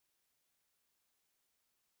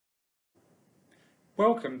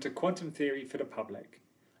Welcome to Quantum Theory for the Public.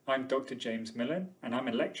 I'm Dr. James Millen and I'm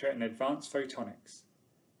a lecturer in Advanced Photonics.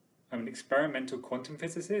 I'm an experimental quantum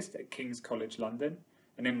physicist at King's College London,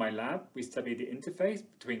 and in my lab we study the interface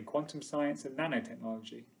between quantum science and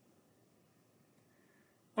nanotechnology.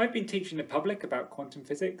 I've been teaching the public about quantum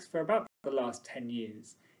physics for about the last 10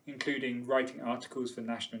 years, including writing articles for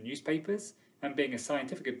national newspapers and being a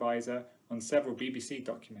scientific advisor on several BBC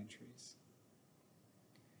documentaries.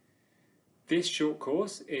 This short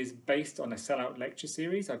course is based on a sellout lecture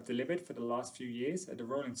series I've delivered for the last few years at the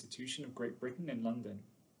Royal Institution of Great Britain in London.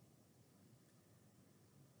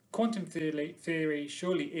 Quantum theory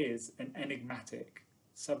surely is an enigmatic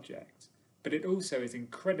subject, but it also is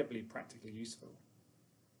incredibly practically useful.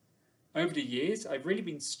 Over the years, I've really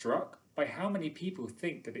been struck by how many people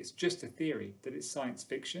think that it's just a theory, that it's science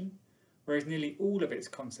fiction, whereas nearly all of its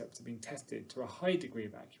concepts have been tested to a high degree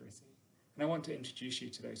of accuracy, and I want to introduce you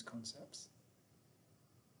to those concepts.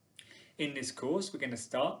 In this course, we're going to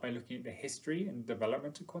start by looking at the history and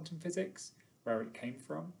development of quantum physics, where it came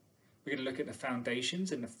from. We're going to look at the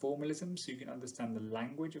foundations and the formalism so you can understand the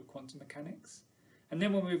language of quantum mechanics. And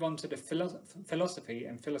then we'll move on to the philosophy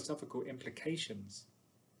and philosophical implications.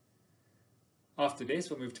 After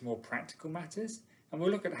this, we'll move to more practical matters, and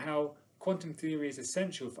we'll look at how quantum theory is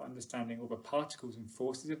essential for understanding all the particles and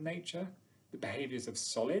forces of nature, the behaviours of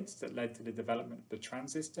solids that led to the development of the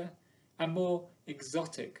transistor, and more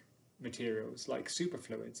exotic materials like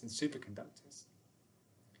superfluids and superconductors.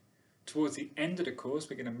 Towards the end of the course,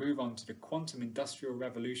 we're going to move on to the quantum industrial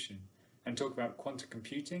revolution and talk about quantum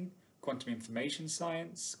computing, quantum information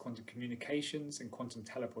science, quantum communications, and quantum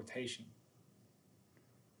teleportation.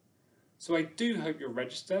 So I do hope you'll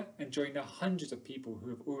register and join the hundreds of people who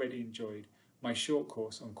have already enjoyed my short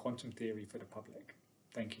course on quantum theory for the public.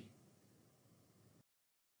 Thank you.